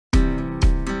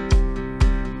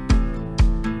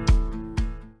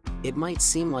It might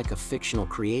seem like a fictional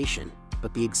creation,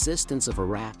 but the existence of a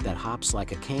rat that hops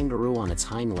like a kangaroo on its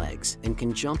hind legs and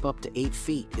can jump up to 8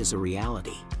 feet is a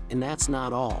reality. And that's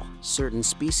not all. Certain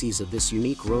species of this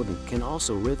unique rodent can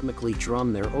also rhythmically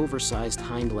drum their oversized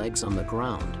hind legs on the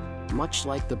ground, much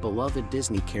like the beloved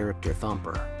Disney character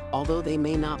Thumper. Although they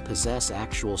may not possess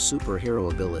actual superhero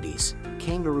abilities,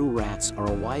 kangaroo rats are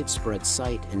a widespread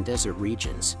sight in desert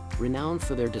regions, renowned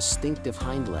for their distinctive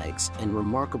hind legs and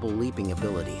remarkable leaping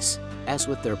abilities. As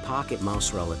with their pocket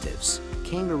mouse relatives,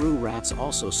 kangaroo rats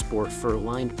also sport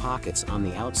fur-lined pockets on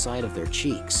the outside of their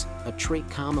cheeks, a trait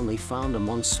commonly found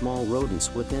among small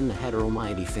rodents within the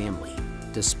Heteromyidae family.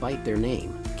 Despite their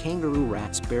name, kangaroo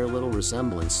rats bear little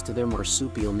resemblance to their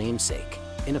marsupial namesake.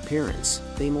 In appearance,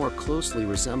 they more closely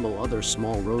resemble other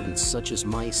small rodents such as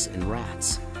mice and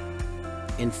rats.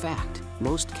 In fact,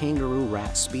 most kangaroo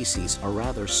rat species are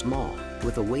rather small,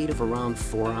 with a weight of around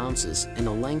 4 ounces and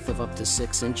a length of up to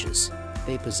 6 inches.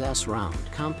 They possess round,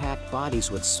 compact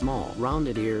bodies with small,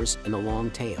 rounded ears and a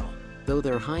long tail. Though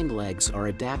their hind legs are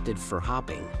adapted for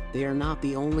hopping, they are not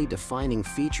the only defining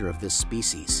feature of this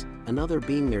species, another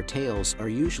being their tails are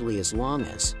usually as long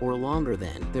as, or longer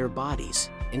than, their bodies,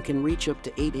 and can reach up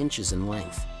to 8 inches in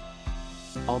length.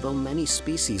 Although many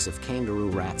species of kangaroo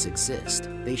rats exist,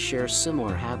 they share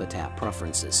similar habitat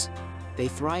preferences. They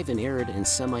thrive in arid and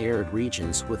semi-arid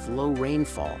regions with low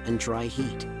rainfall and dry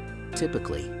heat.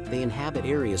 Typically, they inhabit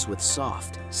areas with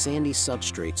soft, sandy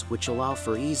substrates which allow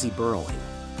for easy burrowing.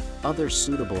 Other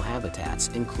suitable habitats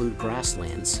include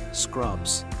grasslands,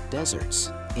 scrubs,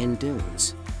 deserts, and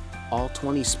dunes. All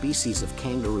 20 species of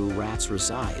kangaroo rats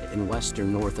reside in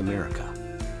western North America.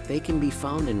 They can be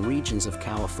found in regions of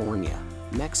California,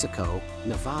 Mexico,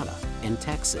 Nevada, and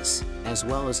Texas, as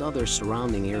well as other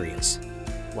surrounding areas.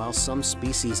 While some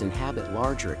species inhabit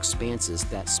larger expanses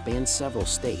that span several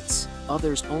states,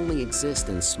 others only exist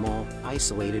in small,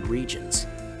 isolated regions.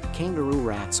 Kangaroo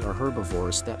rats are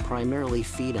herbivores that primarily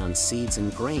feed on seeds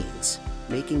and grains,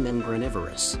 making them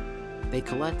granivorous. They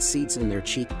collect seeds in their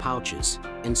cheek pouches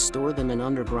and store them in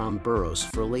underground burrows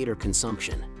for later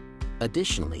consumption.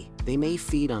 Additionally, they may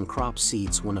feed on crop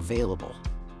seeds when available.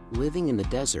 Living in the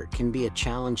desert can be a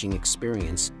challenging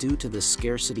experience due to the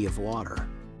scarcity of water.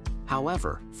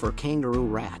 However, for kangaroo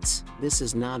rats, this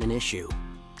is not an issue.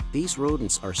 These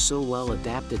rodents are so well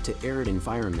adapted to arid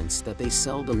environments that they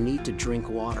seldom need to drink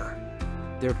water.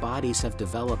 Their bodies have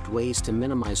developed ways to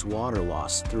minimize water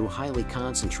loss through highly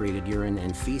concentrated urine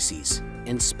and feces,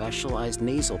 and specialized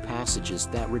nasal passages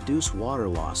that reduce water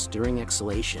loss during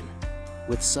exhalation.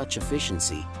 With such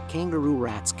efficiency, kangaroo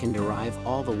rats can derive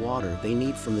all the water they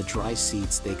need from the dry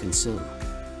seeds they consume.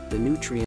 The nutrients